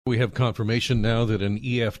We have confirmation now that an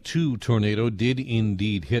EF2 tornado did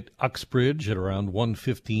indeed hit Uxbridge at around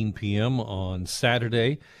 1:15 p.m. on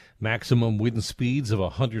Saturday. Maximum wind speeds of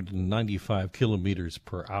 195 kilometers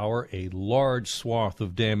per hour. A large swath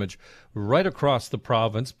of damage right across the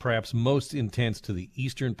province, perhaps most intense to the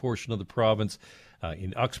eastern portion of the province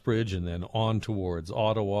in Uxbridge and then on towards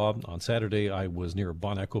Ottawa. On Saturday, I was near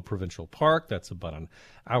Bon Echo Provincial Park. That's about an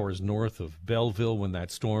hour's north of Belleville when that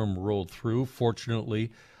storm rolled through.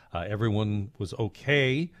 Fortunately, everyone was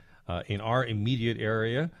okay in our immediate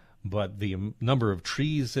area, but the number of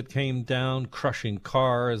trees that came down, crushing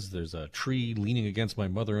cars. There's a tree leaning against my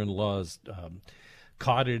mother-in-law's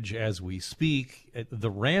cottage as we speak.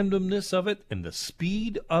 The randomness of it and the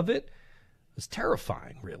speed of it is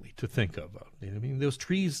terrifying, really, to think of. I mean, those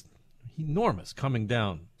trees, enormous, coming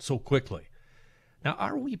down so quickly. Now,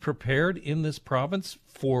 are we prepared in this province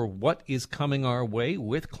for what is coming our way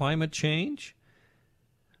with climate change?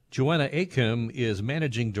 Joanna Acomb is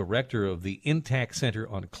Managing Director of the Intact Center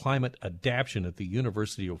on Climate Adaptation at the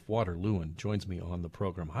University of Waterloo and joins me on the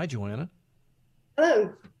program. Hi, Joanna.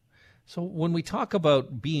 Hello. So when we talk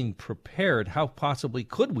about being prepared, how possibly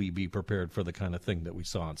could we be prepared for the kind of thing that we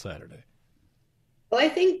saw on Saturday? Well, I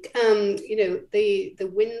think,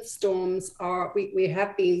 the windstorms we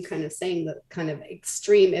have been kind of saying that kind of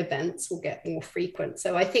extreme events will get more frequent.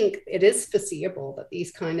 So I think it is foreseeable that these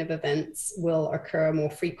kind of events will occur more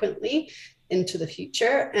frequently into the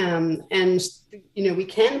future. And, we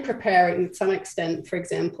can prepare in some extent, for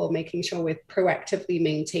example, making sure we're proactively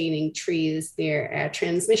maintaining trees near our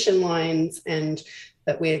transmission lines and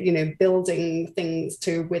that we're, building things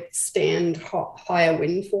to withstand higher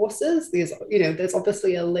wind forces. There's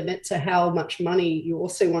obviously a limit to how much money you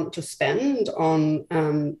also want to spend on,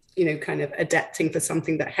 kind of adapting for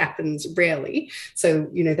something that happens rarely. So,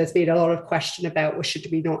 there's been a lot of question about, well, should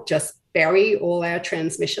we not just bury all our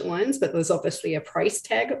transmission lines? But there's obviously a price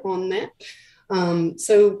tag on that.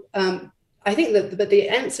 I think that the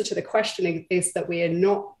answer to the question is that we are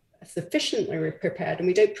not sufficiently prepared and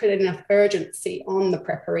we don't put enough urgency on the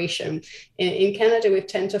preparation. In Canada, we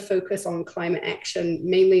tend to focus on climate action,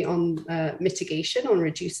 mainly on mitigation, on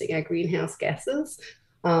reducing our greenhouse gases.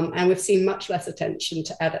 And we've seen much less attention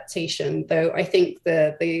to adaptation, though I think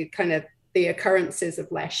the occurrences of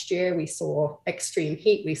last year, we saw extreme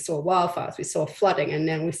heat, we saw wildfires, we saw flooding, and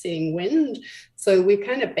now we're seeing wind. So we're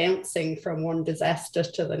kind of bouncing from one disaster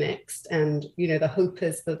to the next. And, the hope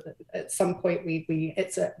is that at some point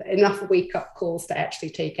it's enough wake-up calls to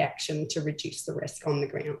actually take action to reduce the risk on the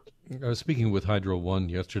ground. I was speaking with Hydro One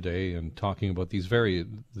yesterday and talking about this very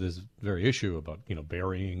issue about,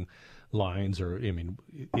 burying lines, or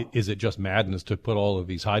is it just madness to put all of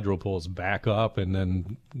these hydro poles back up and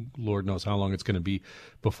then Lord knows how long it's going to be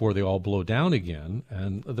before they all blow down again?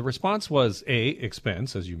 And the response was A,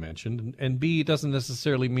 expense, as you mentioned, and B, it doesn't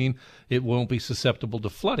necessarily mean it won't be susceptible to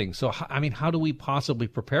flooding. So how do we possibly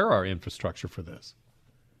prepare our infrastructure for this?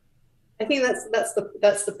 I think that's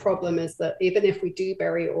the problem, is that even if we do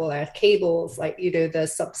bury all our cables, like, the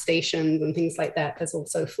substations and things like that, there's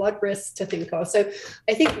also flood risks to think of. So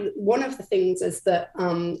I think one of the things is that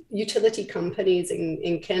utility companies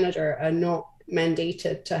in Canada are not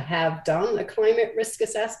mandated to have done a climate risk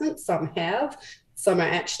assessment. Some have. Some are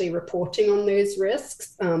actually reporting on those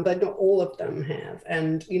risks, but not all of them have.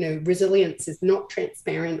 And, resilience is not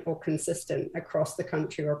transparent or consistent across the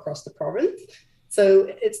country or across the province. So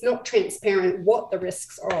it's not transparent what the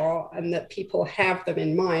risks are and that people have them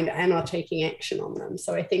in mind and are taking action on them.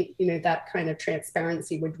 So I think, that kind of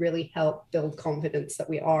transparency would really help build confidence that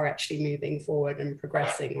we are actually moving forward and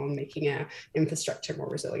progressing on making our infrastructure more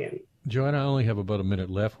resilient. Joanna, I only have about a minute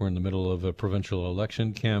left. We're in the middle of a provincial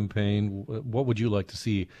election campaign. What would you like to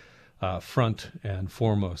see front and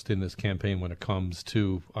foremost in this campaign when it comes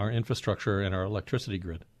to our infrastructure and our electricity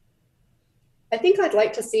grid? I think I'd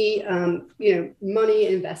like to see, money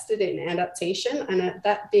invested in adaptation, and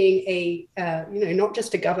that being not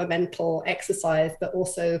just a governmental exercise, but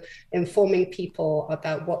also informing people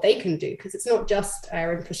about what they can do, because it's not just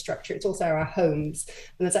our infrastructure, it's also our homes.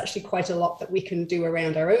 And there's actually quite a lot that we can do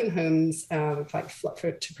around our own homes,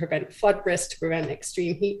 to prevent flood risk, to prevent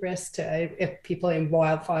extreme heat risk, if people in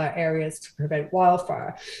wildfire areas, to prevent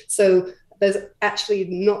wildfire. So there's actually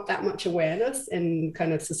not that much awareness and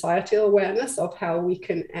kind of societal awareness of how we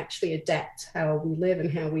can actually adapt how we live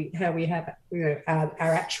and how we have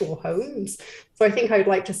our actual homes. So I think I'd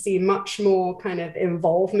like to see much more kind of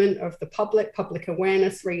involvement of the public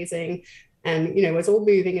awareness raising, and it's all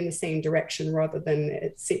moving in the same direction rather than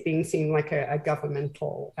it being seen like a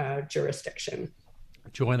governmental jurisdiction.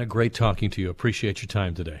 Joanna, great talking to you. Appreciate your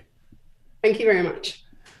time today. Thank you very much.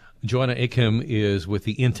 Joanna Akem is with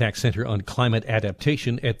the Intact Center on Climate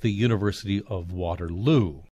Adaptation at the University of Waterloo.